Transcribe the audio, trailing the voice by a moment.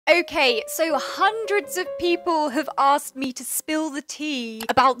Okay, so hundreds of people have asked me to spill the tea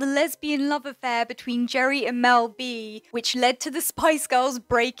about the lesbian love affair between Jerry and Mel B, which led to the Spice Girls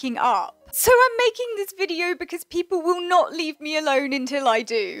breaking up. So I'm making this video because people will not leave me alone until I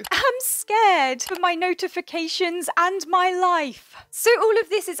do. I'm scared for my notifications and my life. So all of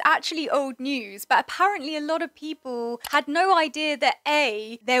this is actually old news, but apparently a lot of people had no idea that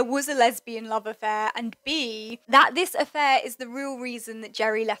A, there was a lesbian love affair, and B, that this affair is the real reason that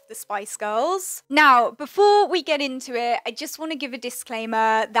Jerry left the Spice Girls. Now, before we get into it, I just want to give a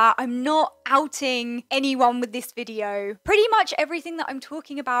disclaimer that I'm not outing anyone with this video. Pretty much everything that I'm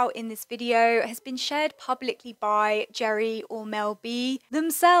talking about in this video has been shared publicly by Jerry or Mel B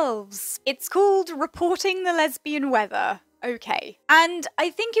themselves. It's called Reporting the Lesbian Weather. Okay. And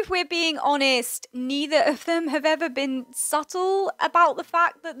I think if we're being honest, neither of them have ever been subtle about the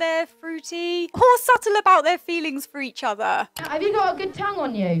fact that they're fruity or subtle about their feelings for each other. Have you got a good tongue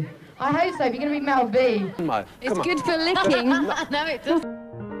on you? I hope so, if you're going to be Mel B. It's good for licking. No, it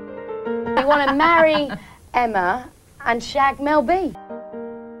doesn't. You want to marry Emma and shag Mel B.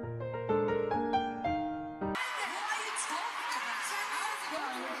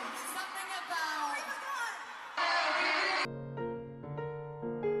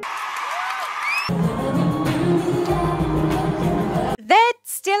 They're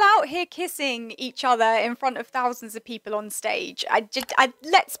still out here kissing each other in front of thousands of people on stage.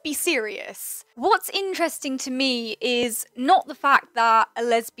 Let's be serious. What's interesting to me is not the fact that a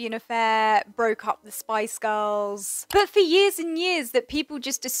lesbian affair broke up the Spice Girls, but for years and years that people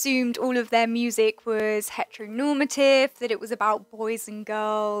just assumed all of their music was heteronormative, that it was about boys and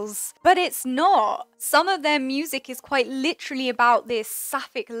girls. But it's not. Some of their music is quite literally about this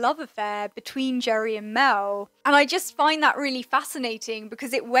sapphic love affair between Jerry and Mel. And I just find that really fascinating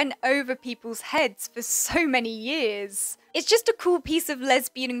because it went over people's heads for so many years. It's just a cool piece of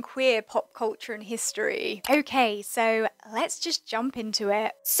lesbian and queer pop culture and history. Okay, so let's just jump into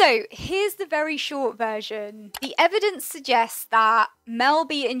it. So here's the very short version. The evidence suggests that Mel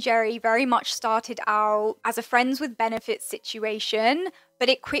B and Jerry very much started out as a friends with benefits situation, but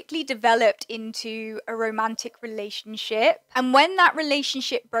it quickly developed into a romantic relationship. And when that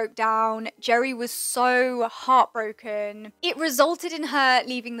relationship broke down, Jerry was so heartbroken. It resulted in her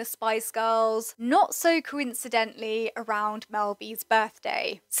leaving the Spice Girls, not so coincidentally, around Mel B's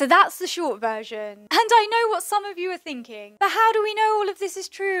birthday. So that's the short version. And I know what some of you are thinking, but how do we know all of this is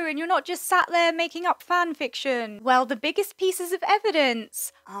true and you're not just sat there making up fan fiction? Well, the biggest pieces of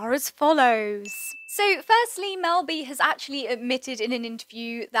evidence are as follows. So firstly, Mel B has actually admitted in an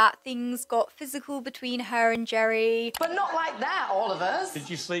interview that things got physical between her and Jerry. But not like that, all of us. Did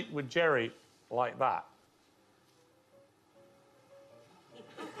you sleep with Jerry like that?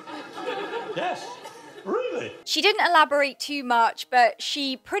 Yes. Really? She didn't elaborate too much, but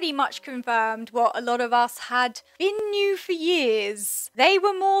she pretty much confirmed what a lot of us had been knew for years. They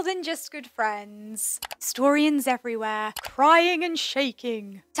were more than just good friends. Historians everywhere, crying and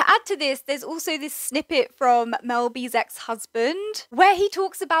shaking. To add to this, there's also this snippet from Mel B's ex-husband, where he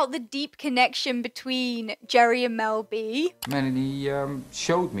talks about the deep connection between Jerry and Mel B. Melanie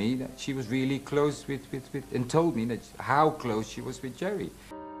showed me that she was really close with and told me that how close she was with Jerry.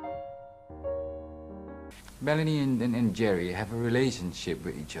 Melanie and Jerry have a relationship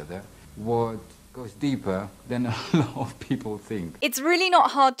with each other what goes deeper than a lot of people think. It's really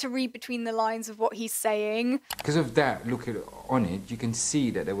not hard to read between the lines of what he's saying. Because of that, on it, you can see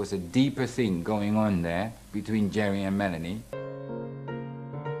that there was a deeper thing going on there between Jerry and Melanie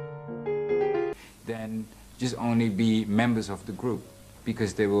than just only be members of the group,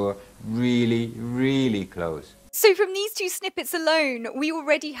 because they were really, really close. So from these two snippets alone, we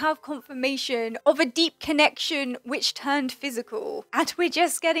already have confirmation of a deep connection which turned physical. And we're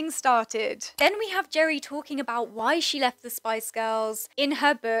just getting started. Then we have Jerry talking about why she left the Spice Girls in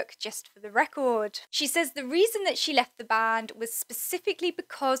her book, Just for the Record. She says the reason that she left the band was specifically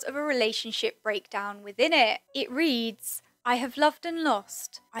because of a relationship breakdown within it. It reads, "I have loved and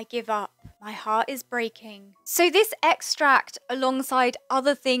lost. I give up. My heart is breaking." So this extract, alongside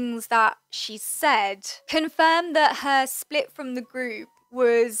other things that she said, confirmed that her split from the group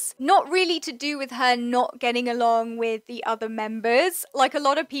was not really to do with her not getting along with the other members, like a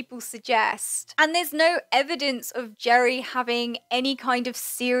lot of people suggest. And there's no evidence of Jerry having any kind of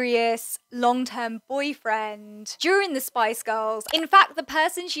serious long-term boyfriend during the Spice Girls. In fact, the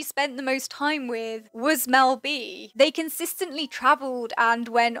person she spent the most time with was Mel B. They consistently traveled and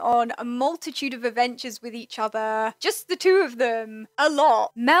went on a multitude of adventures with each other, just the two of them, a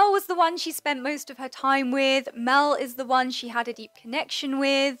lot. Mel was the one she spent most of her time with. Mel is the one she had a deep connection connection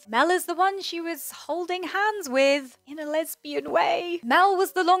with. Mel is the one she was holding hands with in a lesbian way. Mel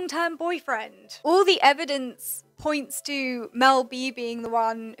was the long-term boyfriend. All the evidence points to Mel B being the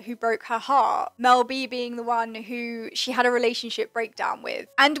one who broke her heart, Mel B being the one who she had a relationship breakdown with.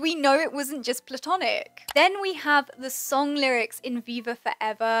 And we know it wasn't just platonic. Then we have the song lyrics in Viva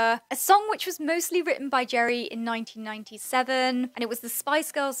Forever, a song which was mostly written by Jerry in 1997, and it was the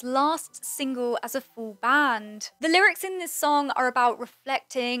Spice Girls' last single as a full band. The lyrics in this song are about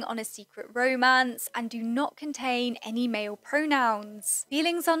reflecting on a secret romance and do not contain any male pronouns.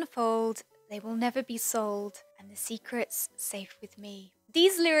 Feelings unfold, they will never be sold, and the secret's safe with me.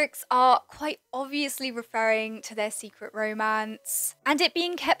 These lyrics are quite obviously referring to their secret romance and it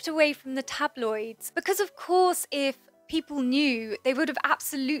being kept away from the tabloids, because of course if people knew, they would have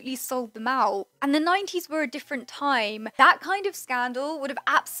absolutely sold them out. And the 90s were a different time. That kind of scandal would have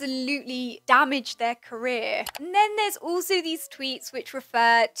absolutely damaged their career. And then there's also these tweets which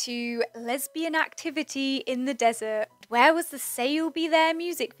refer to lesbian activity in the desert. Where was the Say You'll Be There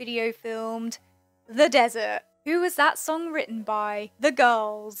music video filmed? The desert. Who was that song written by? The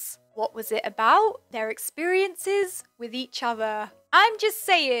girls. What was it about? Their experiences with each other. I'm just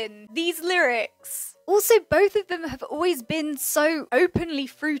saying, these lyrics. Also, both of them have always been so openly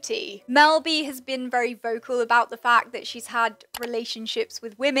fruity. Mel B has been very vocal about the fact that she's had relationships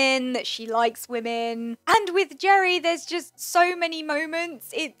with women, that she likes women. And with Jerry, there's just so many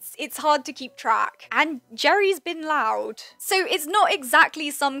moments, it's hard to keep track. And Jerry's been loud. So it's not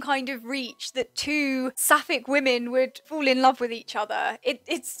exactly some kind of reach that two sapphic women would fall in love with each other.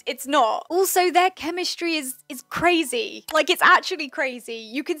 It's not. Also, their chemistry is crazy. Like, it's actually crazy.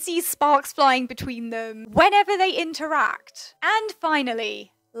 You can see sparks flying between them whenever they interact. And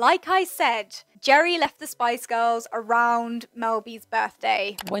finally, like I said, Jerry left the Spice Girls around Mel B's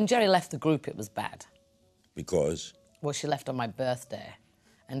birthday. When Jerry left the group, it was bad. Because? Well, she left on my birthday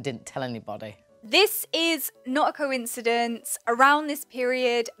and didn't tell anybody. This is not a coincidence. Around this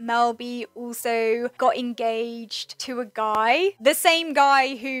period, Mel B also got engaged to a guy. The same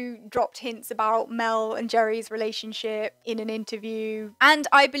guy who dropped hints about Mel and Jerry's relationship in an interview. And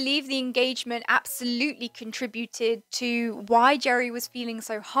I believe the engagement absolutely contributed to why Jerry was feeling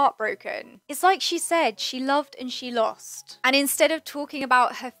so heartbroken. It's like she said, she loved and she lost. And instead of talking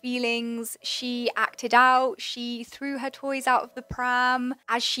about her feelings, she acted out. She threw her toys out of the pram,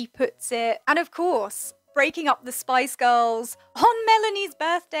 as she puts it. And of course, breaking up the Spice Girls on Melanie's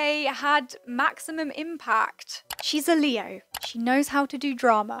birthday had maximum impact. She's a Leo. She knows how to do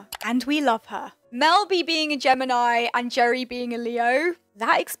drama, and we love her. Mel B being a Gemini and Jerry being a Leo,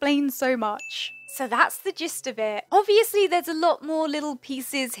 that explains so much. So that's the gist of it. Obviously, there's a lot more little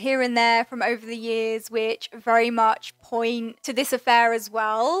pieces here and there from over the years which very much point to this affair as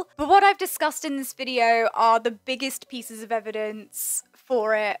well. But what I've discussed in this video are the biggest pieces of evidence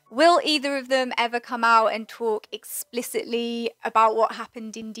for it. Will either of them ever come out and talk explicitly about what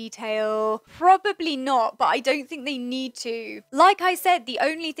happened in detail? Probably not, but I don't think they need to. Like I said, the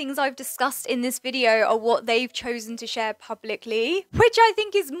only things I've discussed in this video are what they've chosen to share publicly, which I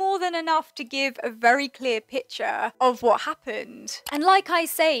think is more than enough to give a very clear picture of what happened. And like I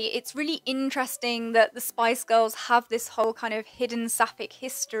say, it's really interesting that the Spice Girls have this whole kind of hidden sapphic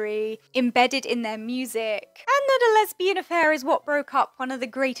history embedded in their music, and that a lesbian affair is what broke up one of the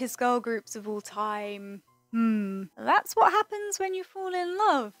greatest girl groups of all time. That's what happens when you fall in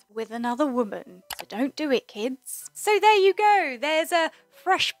love with another woman. So don't do it, kids. So there you go. There's a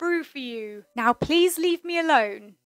fresh brew for you. Now please leave me alone.